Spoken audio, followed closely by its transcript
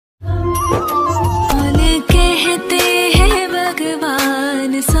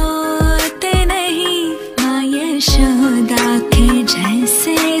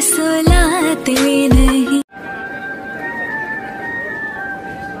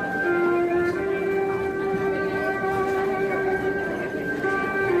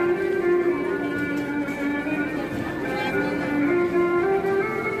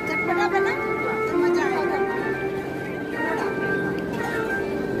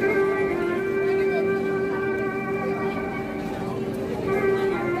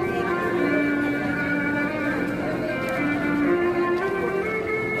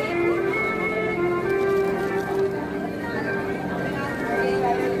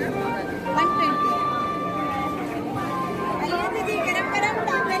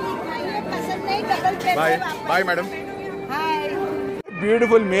Bye. Bye, madam. Hi.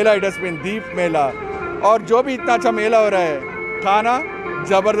 Beautiful Mela it has been, दीप मेला. और जो भी इतना अच्छा मेला हो रहा है, खाना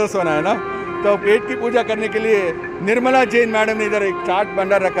जबरदस्त होना है ना. तो पेट की पूजा करने के लिए निर्मला जैन मैडम ने इधर एक चाट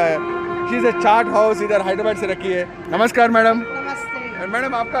भंडार रखा है. She is a chaat house, इधर हैदराबाद से रखी है. नमस्कार मैडम. नमस्ते.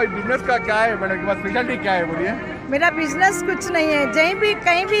 मैडम आपका बिजनेस का क्या है मैडम, स्पेशलिटी क्या है बोलिए. मेरा बिजनेस कुछ नहीं है,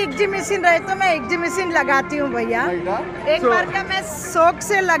 कहीं भी एग्जीबिशन रहे तो मैं एग्जीबिशन लगाती हूँ भैया. एक बार का मैं शौक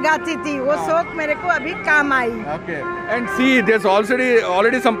से लगाती थी, वो शौक मेरे को अभी काम आई. Okay. And see, there's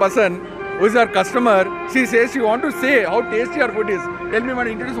already some person who is our customer. She says she want to say how tasty your food is. Tell me,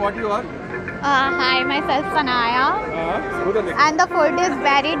 madam, introduce what you are. Hi, myself Sanaya. And the food is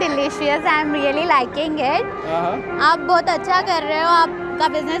very delicious. I'm really liking it. आप बहुत अच्छा कर रहे हो, आपका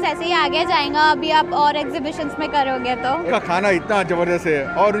business ऐसे ही आगे जाएगा. अभी आप और एग्जीबिशंस में करोगे तो. उनका खाना इतना जबरदस्त है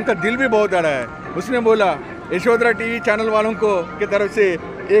और उनका दिल भी बहुत बड़ा है. उसने बोला यशोधरा टीवी चैनल वालों को की तरफ से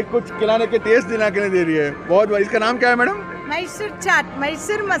एक कुछ खिलाने के टेस्ट दिलाने के लिए दे रही है. बहुत. इसका नाम क्या है madam? Mysore chaat,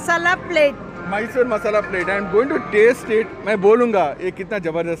 Mysore masala plate. Mysore masala plate. I am going to test it. मैं बोलूँगा ये कितना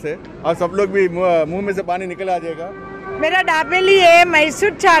ज़बरदस्त है और सब लोग भी मुंह में से पानी निकल आ जाएगा. मेरा ढाबेली है,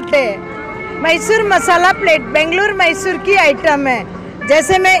 मैसूर चाट है, मैसूर मसाला प्लेट, बेंगलुरु मैसूर की आइटम है.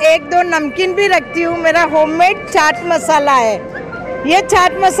 जैसे मैं 1-2 नमकीन भी रखती हूँ. मेरा होममेड चाट मसाला है. ये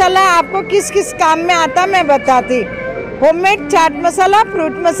चाट मसाला आपको किस किस काम में आता मैं बताती. होममेड चाट मसाला,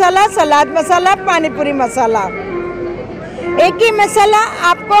 फ्रूट मसाला, सलाद मसाला, पानीपुरी मसाला. एक ही मसाला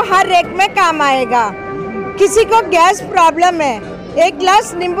आपको हर एक में काम आएगा. किसी को गैस प्रॉब्लम है, 1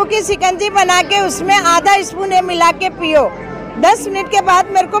 गिलास नींबू की शिकंजी बना के उसमें आधा स्पून ये मिला के पियो. 10 मिनट के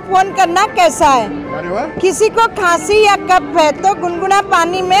बाद मेरे को फोन करना कैसा है. किसी को खांसी या कफ है तो गुनगुना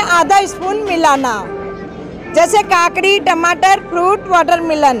पानी में आधा स्पून मिलाना. जैसे काकड़ी, टमाटर, फ्रूट,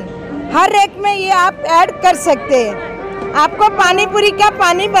 वाटरमेलन, हर एक में ये आप ऐड कर सकते हैं. आपको पानी पूरी का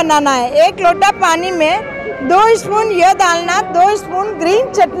पानी बनाना है. 1 लोटा पानी में 2 स्पून ये डालना, 2 स्पून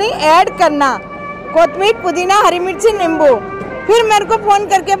ग्रीन चटनी ऐड करना, कोतमीर, पुदीना, हरी मिर्ची, नींबू. फिर मेरे को फोन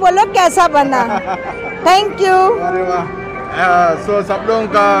करके बोलो कैसा बना. Thank you. अरे वाह. सो सब लोगों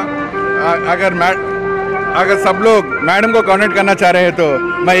का अगर सब लोग मैडम को कॉन्टेक्ट करना चाह रहे हैं तो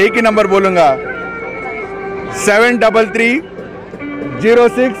मैं एक ही नंबर बोलूँगा, 733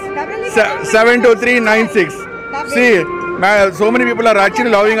 06 72396. See, so many people are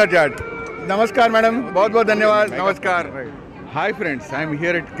actually loving our chat. नमस्कार मैडम, बहुत बहुत धन्यवाद. नमस्कार. Hi friends, I am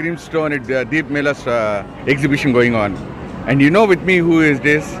here at Creamstone at Deep MELA's exhibition going on. And you know with me who is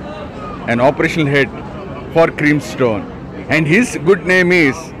this? An operational head for Creamstone. And his good name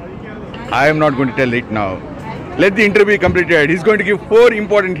is, I am not going to tell it now. Let the interview be completed. He's going to give 4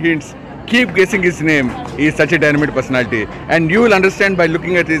 important hints. Keep guessing his name. He is such a dynamic personality. And you will understand by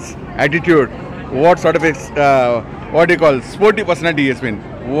looking at his attitude what sort of what do you call sporty personality he has been.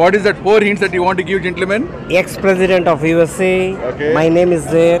 What is that 4 hints that you want to give, gentlemen? Ex-president of USA. Okay. My name is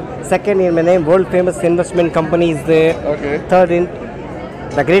there. Second in my name, world famous investment company is there. Okay. Third hint,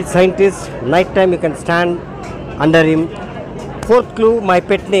 the great scientist. Night time you can stand under him. Fourth clue, my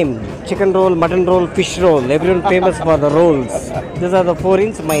pet name. Chicken roll, mutton roll, fish roll. Everyone famous for the rolls. These are the 4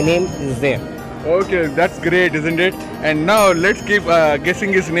 hints. My name is there. Okay, that's great, isn't it? And now let's keep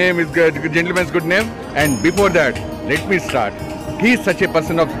guessing his name, his gentleman's good name. And before that, let me start. He is such a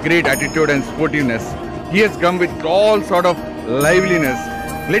person of great attitude and sportiveness. He has come with all sort of liveliness.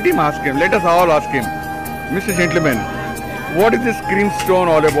 Let him ask him. Let us all ask him. Mr. Gentleman, what is this Creamstone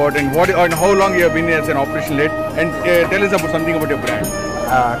all about, and how long you have been as an operational head? And tell us about something about your brand.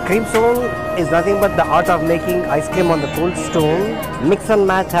 Creamstone is nothing but the art of making ice cream on the cold stone. Mix and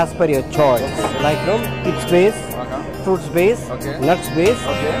match as per your choice. Like it's base, fruits base, nuts base,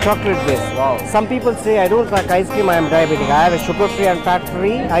 chocolate base. Wow. Some people say I don't like ice cream, I am diabetic. I have a sugar free and fat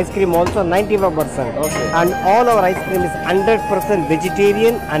free ice cream also 95%. Okay. And all our ice cream is 100%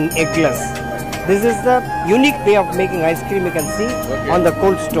 vegetarian and eggless. This is the unique way of making ice cream you can see on the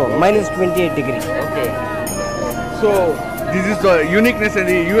cold stone, minus 28 degrees. Okay. So this is the uniqueness and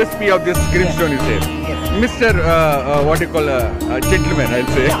the USP of this Creamstone, you say. Yes. Mr. What you call gentleman, I'll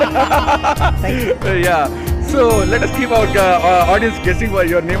say. Thank you. Yeah. So let us keep our audience guessing for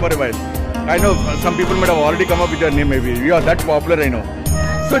your name for a while. I know some people might have already come up with your name. Maybe you are that popular, I know.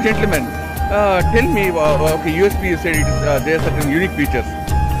 So, gentlemen, tell me. Okay, USP, you said it is, there are certain unique features.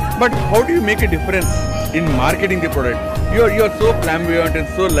 But how do you make a difference in marketing the product? You are so flamboyant and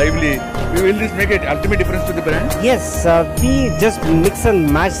so lively. Will this make an ultimate difference to the brand? Yes, we just mix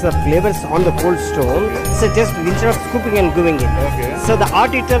and match the flavors on the cold stone. So just instead of scooping and giving it. Okay. So the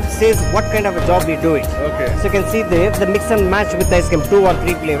art itself says what kind of a job we do it. Okay. So you can see the mix and match with the ice cream, 2 or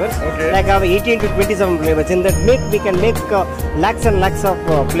 3 flavors. Okay. Like I have 18 to 27 flavors. In that we can make lakhs and lakhs of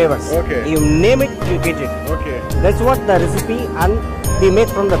flavors. Okay. You name it, you get it. Okay. That's what the recipe, and we make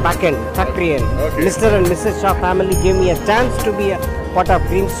from the back end, factory end. Okay. Mr. and Mrs. Shah family gave me a chance to be a part of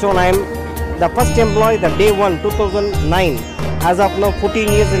Creamstone. I am the first employee, the day 1, 2009. As of now,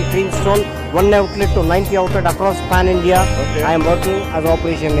 14 years in Creamstone, 1 outlet to 90 outlet across Pan India. Okay. I am working as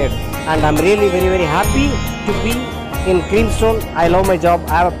operation head, and I'm really very, very happy to be in Creamstone. I love my job.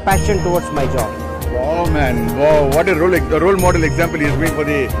 I have a passion towards my job. Wow, man! Wow, what a role model example he has been for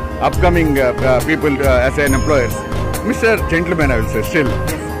the upcoming people as an employers. Mr. Gentleman, I will say still.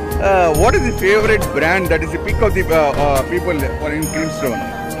 What is the favorite brand that is the pick of the people for in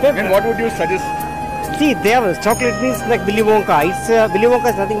Creamstone? And what would you suggest? See, they have chocolate means like Willy Wonka. It's Willy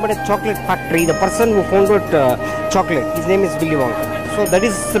Wonka is nothing but a chocolate factory. The person who founded chocolate, his name is Willy Wonka. So that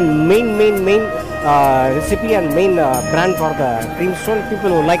is the main recipe and main brand for the Creamstone. People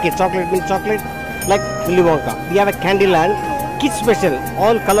who like it, chocolate means chocolate, like Willy Wonka. We have a Candyland, kids special,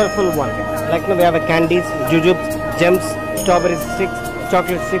 all colorful one. Like we have a candies, jujubes, gems, strawberry sticks,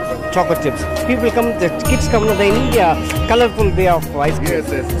 chocolate sticks, chocolate chips. People come, the kids come, they need a colorful way of ice cream.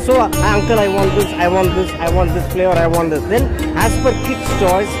 Yes. So, uncle, I want this, I want this, I want this flavor, I want this. Then, as per kids'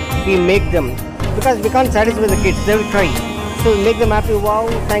 choice, we make them. Because we can't satisfy the kids, they will try. So, we make them happy, wow,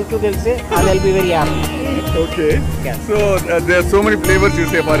 thank you, they'll say, and they'll be very happy. Okay. Yes. So there are so many flavors you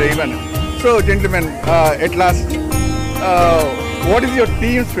say for even. So, gentlemen, at last, what is your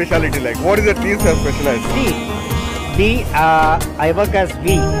team speciality like? What is your team specialized? I work as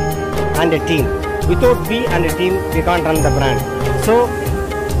we and a team. Without we and a team, we can't run the brand. So,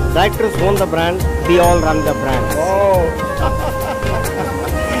 directors own the brand, we all run the brand. Oh,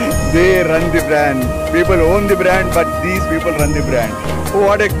 they run the brand. People own the brand, but these people run the brand. Oh,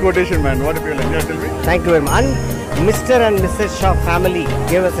 what a quotation, man. What a feeling. Yeah, tell me. Thank you very much. And Mr. and Mrs. Shah family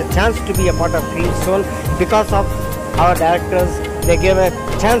gave us a chance to be a part of Creamstone because of our directors. They gave a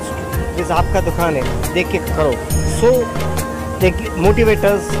chance to this Aapka Dukhan hai, dekh ke karo. So they motivate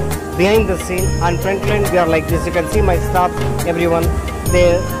us behind the scene, and front line we are like this. You can see my staff, everyone,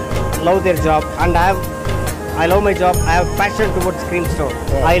 they love their job, and I love my job. I have passion towards Creamstone.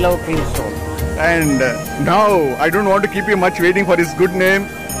 Oh. I love Creamstone. And now I don't want to keep you much waiting for his good name.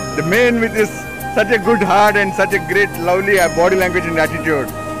 The man with his such a good heart and such a great lovely body language and attitude.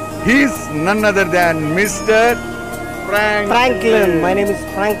 He is none other than Mr. Franklin. My name is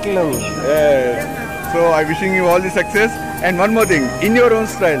Franklin. Yes. So I'm wishing you all the success. And one more thing, in your own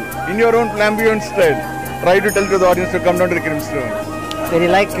style, in your own flamboyant style, try to tell to the audience to come down to the Creamstone. When you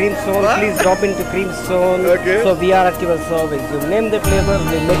like Creamstone, please drop into Creamstone. Okay. So we are at your service. You name the flavor,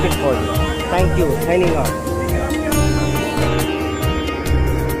 we make it for you. Thank you. Signing off.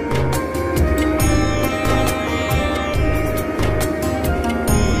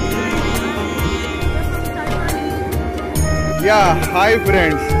 Yeah, hi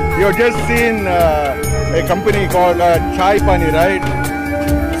friends. You have just seen a company called Chai Pani, right?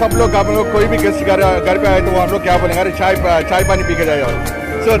 सब लोग आप लोग कोई भी guest घर पे आए तो वो हम लोग क्या बोलेंगे अरे चाय पानी पी के जाओ.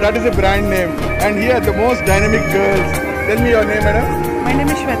 So that is a brand name, and here the most dynamic girls. Tell me your name, madam. My name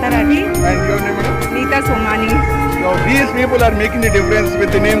is Shweta Rathi. And your name, madam? Neeta Somani. So these people are making the difference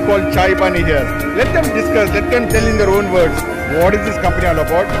with the name called Chai Pani here. Let them discuss. Let them tell in their own words what is this company all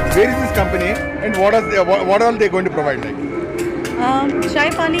about, where is this company, and what are they going to provide like.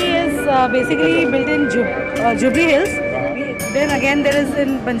 Chai Pani is basically built in Jubilee Hills. Then again there is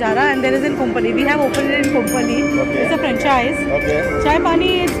in Banjara and there is in Kompally. We have opened it in Kompally. Okay. It's a franchise. Okay. Chai Pani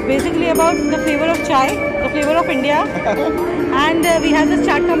is basically about the flavor of chai, the flavor of India. And we have this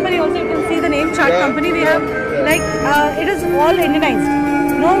chaat company also. You can see the name chaat company. We have like it is all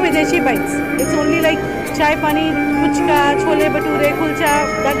Indianized. No Videshi bites. It's only like chai pani, puchka, chole bhature, kulcha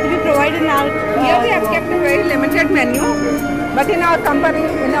that we provide in our. Here we have kept a very limited menu, but in our company,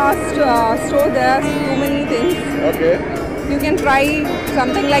 in our store, there are too many things. Okay. You can try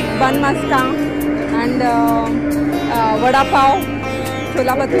something like bun maska and vada pav,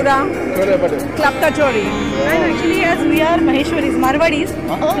 chola bhatura, club kachori. And actually, as we are Maheshwaris, Marwadis,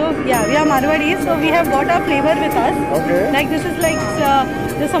 so yeah, we are Marwadis, so we have got our flavor with us. Okay. Like this is like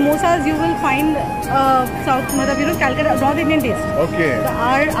the samosas you will find South, Calcutta, North Indian taste. Okay.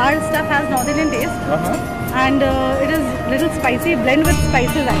 Our stuff has North Indian taste. And it is little spicy, blend with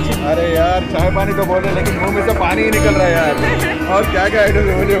spices actually. अरे यार चाय पानी तो बोल रहे हैं लेकिन मुंह में से पानी ही निकल रहा है यार. और क्या क्या आइटम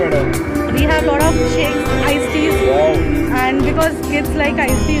बोलिए madam. we have lot of shakes, iced teas, and because kids like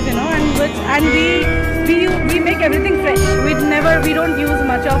iced teas, you know, and we make everything fresh. We don't use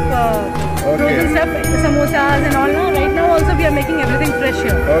much of frozen stuff, samosas and all. No, right now also we are making everything fresh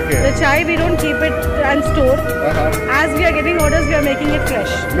here. The chai we don't keep it and store. As we are getting orders, we are making it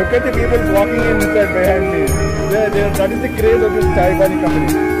fresh. Look at the people walking inside behind me. That is the craze of this chai pani company.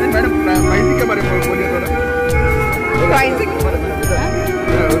 And madam, pricing के बारे में बोलिए थोड़ा. Pricing?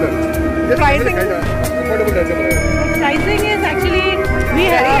 Pricing is actually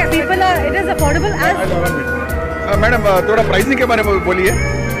it is affordable as. Madam थोड़ा pricing के बारे में बोलिए.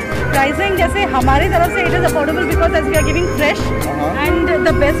 Pricing जैसे हमारी तरफ से it is affordable because as we are giving fresh and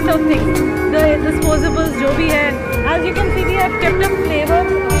the best of things, the disposables जो भी है. As you can see, we have kept a flavor.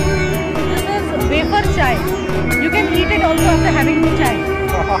 This is wafer chai. You can eat it also after having chai.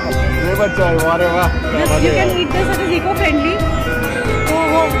 Wafer chai, वाह. You can eat this. It is eco-friendly. So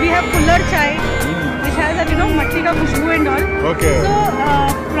we have fuller chai, which has that, you know, matti ka khushboo and all. Okay. So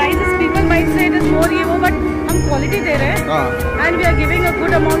prices, people might say it is more ये वो, but हम quality दे रहे हैं. And we are giving a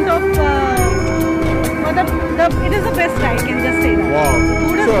good amount of. It is the best, I can just say that. Wow.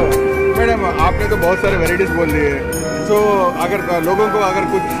 So, madam आपने तो बहुत सारे varieties बोल दिए. So अगर लोगों को अगर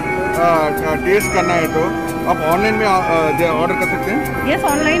कुछ टेस्ट करना है तो आप ऑनलाइन में ऑर्डर कर सकते हैं. Yes,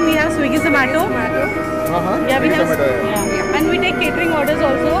 online we have Swiggy, Zomato. Yeah, we have. And we take catering orders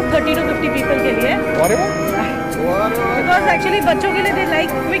also, 30 to 50 people के लिए. Because actually बच्चों के लिए they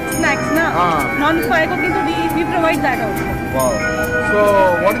like quick snacks ना. Non-fry cooking तो we provide that also. Wow. So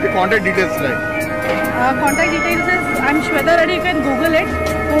what is the contact details like? Contact details is I'm Shweta Reddy. You can Google it.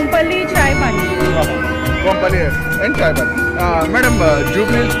 Kompally Chai Pani. Kompally and Chai Pani. Madam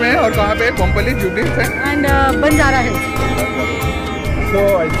jubilee hills में और कहाँ पे? Kompally, Jubilee Hills and Banjara Hills. So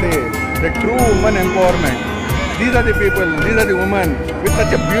I say the true woman empowerment. These are the people. These are the women with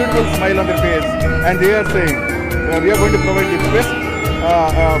such a beautiful smile on their face, and they are saying we are going to provide the best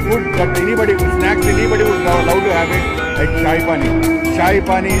food that anybody, snacks anybody would love to have it. Like Chai Pani. Chai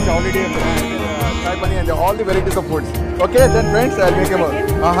Pani is already a brand. Chai Pani and all the varieties of foods. Okay, then friends, I'll make them all.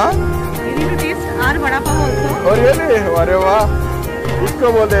 You need to taste our vada pav also. Oh really? अरे वाह, इसको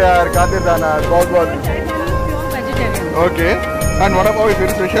बोलते हैं यार खातिर दाना बहुत. Pure vegetarian. Okay, and vada pav is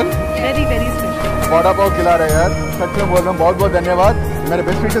very special. Very very special. Vada pav खिला रहे हैं यार, सच में बोल रहा हूँ. बहुत बहुत धन्यवाद. मेरे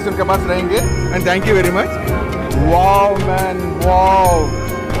बेस्ट विशेस उनके पास रहेंगे and thank you very much. Wow man, wow,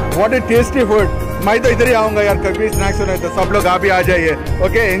 what A tasty food. मैं तो इधर ही आऊँगा यार, कभी स्नैक्स होना है तो सब लोग आप ही आ जाइए.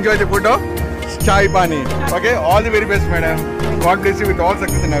 Okay, enjoy the food of चाय पानी. Okay, all the very best madam. God bless you with all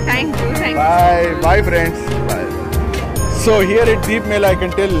success and happiness. Thank you. Bye friends. Bye. So here at Deep MELA, I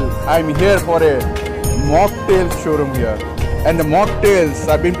can tell I'm here for a mocktail showroom here. And the mocktails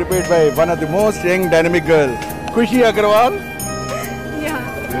are being prepared by one of the most young dynamic girl, Khushi Agarwal. Yeah.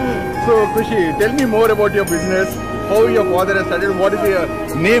 So Khushi, tell me more about your business. How your father has started? What is your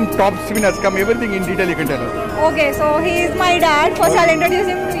name? Top Spin has come. Everything in detail you can tell us. Okay, so he is my dad. First, I'll introduce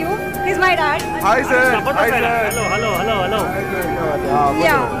him to you. He's my dad. Hi sir. Hi sir. Hello.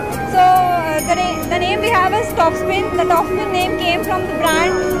 Yeah. So the name we have is Top Spin. The Top Spin name came from the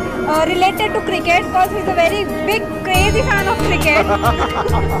brand related to cricket because he's a very big crazy fan of cricket.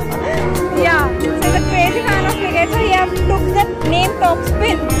 Yeah. So he's a crazy fan of cricket. So he have took the name Top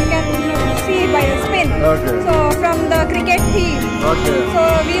Spin. You can see by the spin. Okay. So from the cricket theme. Okay. So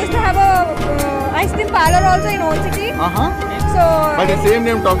we used to have a ice cream parlor also in Old City. So By the same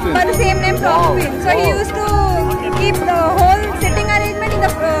name Top Spin. by the same name Top Wow. Spin. So he Wow. used to keep the whole sitting arrangement in the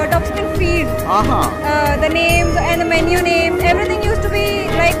Top Spin feed. The names and the menu names, everything used to be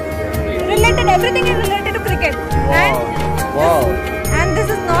like related. Everything is related to cricket. Wow. And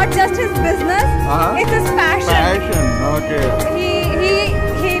this is not just his business. It's his passion. Okay.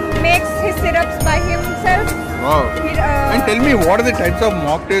 He makes his syrups by himself. Wow. He, And tell me, what are the types of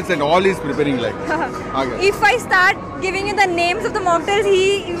mocktails and all he's preparing like? Okay. If I start giving you the names of the mocktails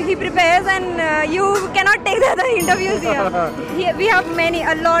he prepares, and you cannot take the other interviews here. We have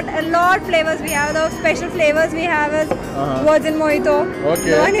a lot flavors. We have the special flavors. We have is Virgin Mojito. Okay.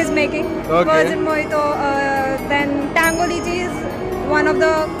 The one he's making. Okay. Virgin Mojito. Then Tango Lychee is one of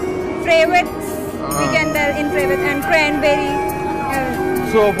the favorites. We can tell in favorite, and cranberry.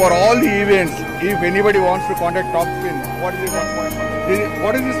 So for all the events, if anybody wants to contact Top Spin, what is it?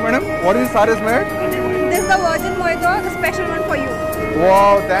 What is this, madam? What is this RS made? This is the Virgin Mojito, the special one for you.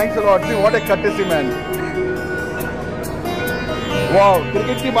 Wow, thanks a lot. See, what a courtesy, man. Wow,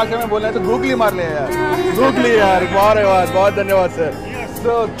 cricket की भाषा में बोलना है तो googly मार ले यार. Googly यार, बहुत धन्यवाद सर.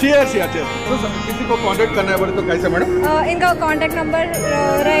 So cheers यार, cheers. So किसी को contact करना है बोले तो कैसे मैडम? इनका contact number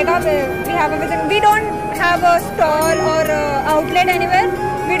रहेगा. We have everything. We don't have a stall or outlet anywhere.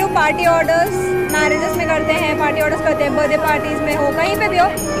 We do party orders, marriages में करते हैं, पार्टी ऑर्डर्स करते हैं, बर्थडे पार्टीज में हो, कहीं पे भी हो।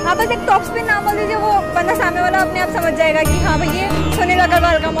 आप बस एक टॉप स्पिन नाम बोल दीजिए, वो बंदा सामने वाला अपने आप समझ जाएगा कि हाँ भाई ये सुनील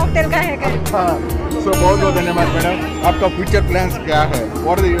अग्रवाल का मॉकटेल का है करके। हाँ, सो बहुत बहुत धन्यवाद मैडम। आपका फ्यूचर प्लान्स क्या है?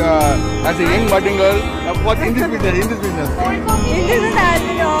 What as a young budding girl, what in this business? In this business, I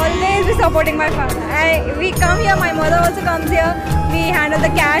will always be supporting my father. We come here, my mother also comes here. We handle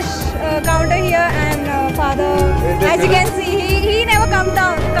the cash counter here, and father, as you can see, he never comes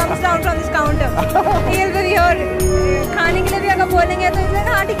down from this counter. He will be here. खाने के लिए भी अगर बोलेंगे तो इसलिए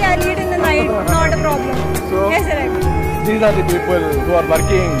हाँ ठीक है, I'll eat in the night, not a problem. So, yes, right. These are the people who are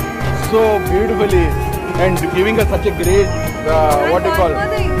working so beautifully and giving us such a great what you call. One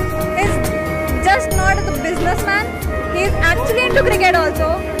more thing is just not a businessman. He is actually into cricket also.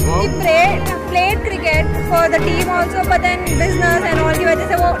 He played cricket for the team also, but then business and all की वजह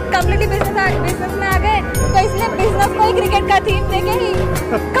से वो completely business में आ गए, तो इसलिए business को ही cricket का theme देके ही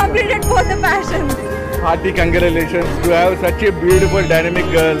completed both the passions. Hearty congratulations to have such a beautiful dynamic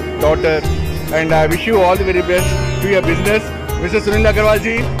girl, daughter, and I wish you all the very best to your business. Mister Sunil Agarwal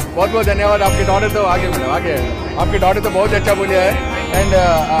जी, बहुत बहुत धन्यवाद। आपके डॉटर तो आगे आपके डॉटर तो बहुत अच्छा बोले है, एंड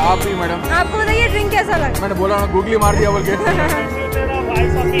आप भी मैडम। आपको बताइए ड्रिंक कैसा लगा? मैंने बोला ना, गूगली मार दिया बोल के।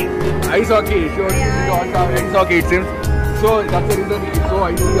 Ice hockey, ice hockey it seems. So that's the reason it's so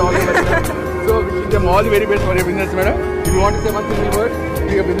icy all over there. So wish them all the very best for your business, madam. If you want to say one single word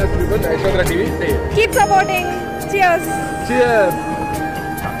to your business people, Yashodhara TV, say it. Keep supporting. Cheers. Cheers.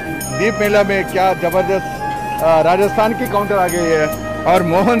 दीप मेला में क्या जबरदस्त राजस्थान की counter आ गई है, और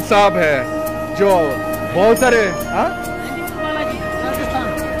मोहन साहब है जो बहुत सारे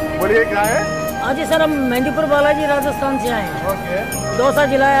बोलिए क्या है? हाँ जी सर, हम मेहंदीपुर बालाजी राजस्थान से आए हैं। ओके। दौसा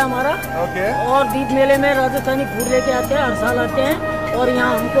जिला है हमारा। ओके। और दीप मेले में राजस्थानी फूड लेके आते हैं, हर साल आते हैं, और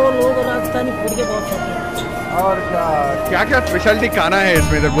यहाँ हमको लोग राजस्थानी फूड के बहुत शौकीन हैं। और क्या क्या स्पेशलिटी खाना है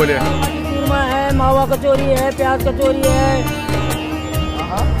इसमें इधर बोले? चूरमा है, मावा कचौरी है, प्याज कचौरी है,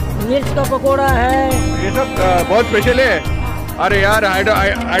 मिर्च का पकोड़ा है, ये सब बहुत स्पेशल है। अरे यार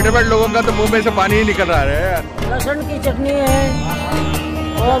हैदराबाद लोगों का तो मुंह में से पानी ही निकल रहा है यार। लहसुन की चटनी है,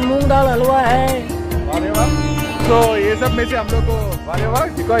 और मूंग दाल हलवा है। अरे वाह, तो ये सब में से हम लोग को अरे वाह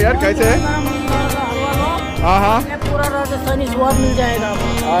दिखो यार कैसे है। हाँ हाँ, पूरा राजस्थानी स्वाद मिल जाएगा।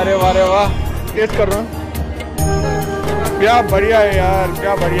 अरे वाह, टेस्ट कर रहा हूँ। क्या बढ़िया है यार,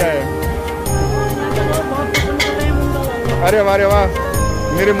 क्या बढ़िया है। अरे वाह,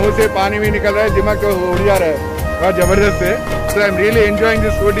 मेरे मुंह से पानी भी निकल रहा है, दिमाग तो उड़ जा रहा है, बहुत जबरदस्त है। सो I am really enjoying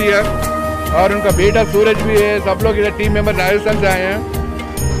this food here. और उनका बेटा सूरज भी है, सब लोग इधर टीम मेंबर राजस्थान से आए हैं।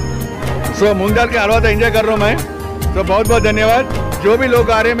 सो मूंग दाल के हलवा तो एंजॉय कर रहा हूँ मैं। तो बहुत बहुत धन्यवाद। जो भी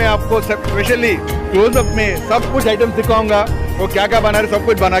लोग आ रहे हैं, मैं आपको स्पेशली क्लोजअप में सब कुछ आइटम दिखाऊंगा, वो क्या क्या बना रहे सब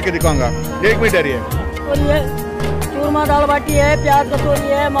कुछ बना के दिखाऊंगा। 1 मिनट रहिए। चूरमा दाल बाटी है, प्याज कचौरी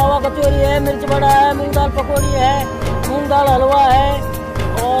है, मावा कचौरी है, मिर्च बड़ा है, मूंग दाल पकौड़ी है, मूंग दाल हलवा है,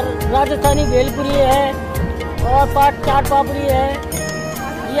 और राजस्थानी भेलपुरी है, और चाट पापड़ी है।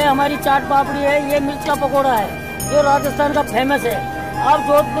 ये हमारी चाट पापड़ी है। ये मिर्च का पकौड़ा है जो राजस्थान का फेमस है। आप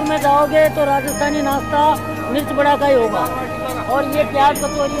जोधपुर में जाओगे तो राजस्थानी नाश्ता मिर्च बड़ा का ही होगा। और ये प्याज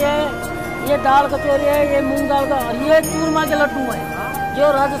कचौरी है, ये दाल कचौरी है, ये मूंग दाल का, और ये चूरमा के लड्डू है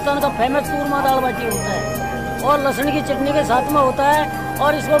जो राजस्थान का फेमस चूरमा दाल बाटी होता है, और लहसुन की चटनी के साथ में होता है।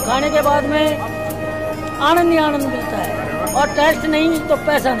 और इसको खाने के बाद में आनंद ही आनंद मिलता है, और टेस्ट नहीं तो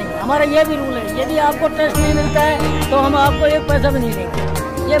पैसा नहीं। हमारा ये भी रूल है, यदि आपको टेस्ट नहीं मिलता है तो हम आपको 1 पैसा भी नहीं देंगे।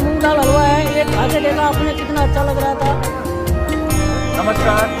 ये मूंग दाल हलवा है, ये खा के देखा आपने, कितना अच्छा लग रहा था।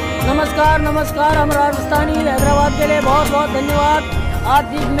 नमस्कार। हम राजस्थानी हैदराबाद के लिए बहुत बहुत धन्यवाद। आज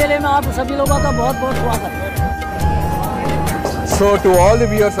दीप मेले में आप सभी लोगों का बहुत बहुत स्वागत है। So to all the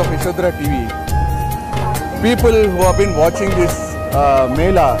viewers of Yashodhara TV, people who have been watching this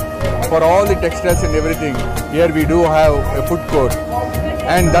MELA for all the textiles and everything, here we do have a food court,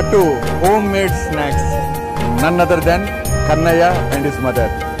 and that too homemade snacks, none other than Kannaya and his mother.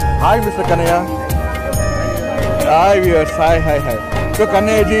 Hi Mr. Kannaya. Hi viewers, hi. तो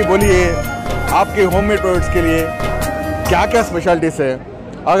कन्हैया जी बोलिए, आपके homemade products के लिए क्या क्या specialities है?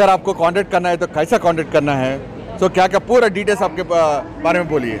 अगर आपको कांटेक्ट करना है तो कैसा कांटेक्ट करना है? तो क्या क्या पूरा डिटेल्स आपके बारे में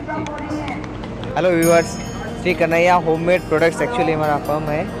बोलिए। Hello viewers, Shri Kanhaiya homemade products actually हमारा फर्म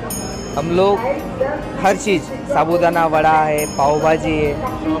है। हम लोग हर चीज़, साबूदाना वड़ा है, पाव भाजी है,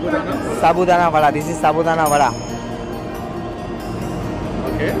 साबूदाना vada, this is sabudana vada.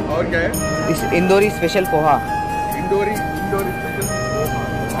 Okay, और क्या है? Indori special poha, Indori special,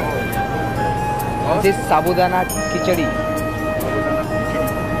 this sabudana khichdi,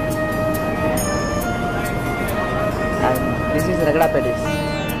 and this is रगड़ा पैटिस।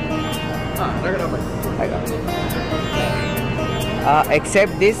 हाँ, रगड़ा patties.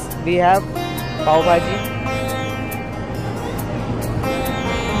 Except this, we have pav bhaji,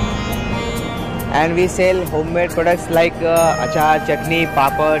 and we sell homemade products like achar, chutney,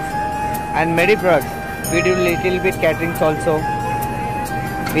 papads, and many products. We do little bit caterings also.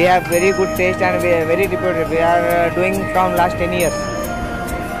 We have very good taste and we are very reputed. We are doing from last 10 years.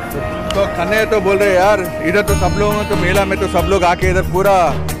 तो खन्ने तो बोल रहे यार, इधर तो सब लोग तो मेला में तो सब लोग आके इधर पूरा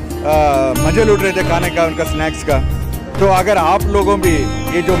मजे लूट रहे थे खाने का, उनका स्नैक्स का। तो अगर आप लोगों भी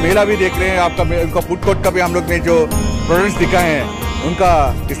ये जो मेला भी देख रहे हैं, आपका उनका फूड कोर्ट का भी हम लोग ने जो प्रोडक्ट्स दिखाए हैं उनका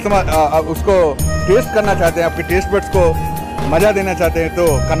इस्तेमाल उसको टेस्ट करना चाहते हैं, आपके टेस्ट बड्स को मज़ा देना चाहते हैं, तो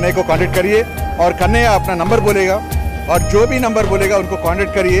कन्हैया को कांटेक्ट करिए। और कन्हैया अपना नंबर बोलेगा और जो भी नंबर बोलेगा उनको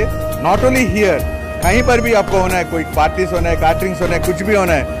कांटेक्ट करिए। नॉट ओनली हियर, कहीं पर भी आपको होना है, कोई पार्टीज होना है, कैटरिंग्स होना है, कुछ भी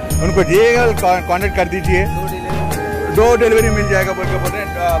होना है, उनको जाइएगा, कांटेक्ट कर दीजिए, 2 डिलीवरी मिल जाएगा।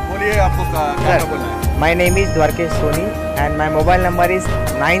 बोलिए आपको क्या बोलना है? My name is Dwarkesh Soni and my mobile number is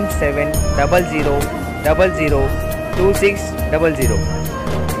 9700002600.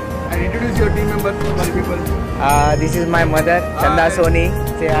 And introduce your team members for the people. This is my mother, Chanda Soni.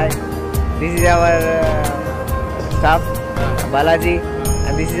 Say hi. This is our staff, Balaji,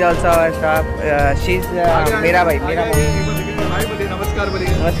 and this is also our staff. She's Meera bhai, Meera mom. हाय बोलिए, नमस्कार बोलिए।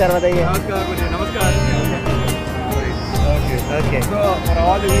 नमस्कार बताइए। नमस्कार बोलिए, नमस्कार। Okay. So for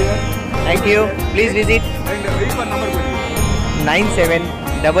all of you, Thank you. Please visit and एक बार number बोलिए।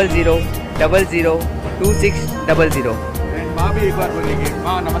 9700002600. And माँ भी एक बार बोलिए।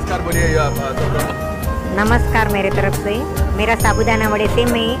 माँ नमस्कार बोलिए आप। नमस्कार मेरे तरफ से, मेरा साबूदाना वड़े से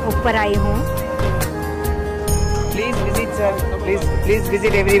मैं ऊपर आई हूँ। Please visit sir. Please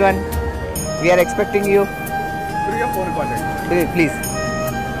visit everyone. We are expecting you. फिर क्या फोन कांटेक्ट। Please.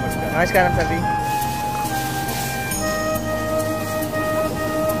 नमस्कार sir ji.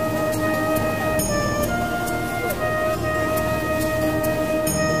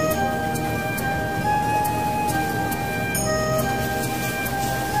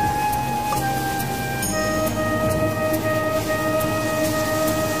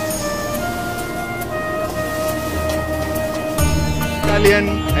 Italian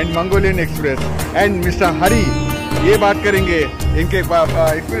and Mongolian express and mister हरी ये बात करेंगे इनके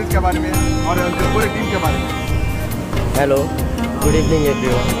एक्सपीरियंस के बारे में और उनके पूरे टीम के बारे में। Hello, good evening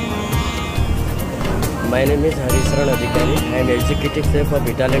everyone. My name is Harisharan Adhikari. I am executive chef of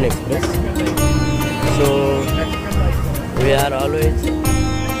Italian Express. So we are always.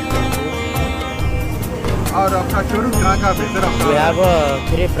 और आपका शोरूम कहाँ पे सर? We have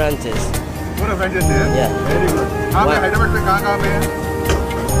 3 branches. पूरा फ्रेंचाइजी है? Yeah. Very good. कहाँ पे हैदराबाद में कहाँ पे है?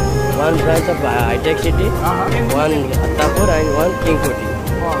 One branch of High-Tech City, one Attapur and one King Koti.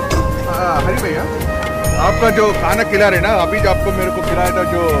 हरी भैया, आपका जो खाना खिला रहे ना अभी, जो आपको मेरे को खिलाया था,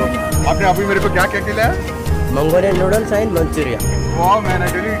 जो आपने अभी मेरे को क्या क्या खिलाया? Mongolian noodles and Manchuria. वाह man,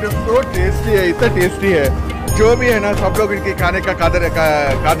 actually it is so tasty है, इतना टेस्टी है। जो भी है ना सब लोग इनके खाने का कादर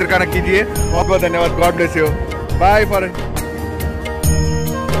खाना कीजिए। बहुत बहुत धन्यवाद। God bless you. Bye for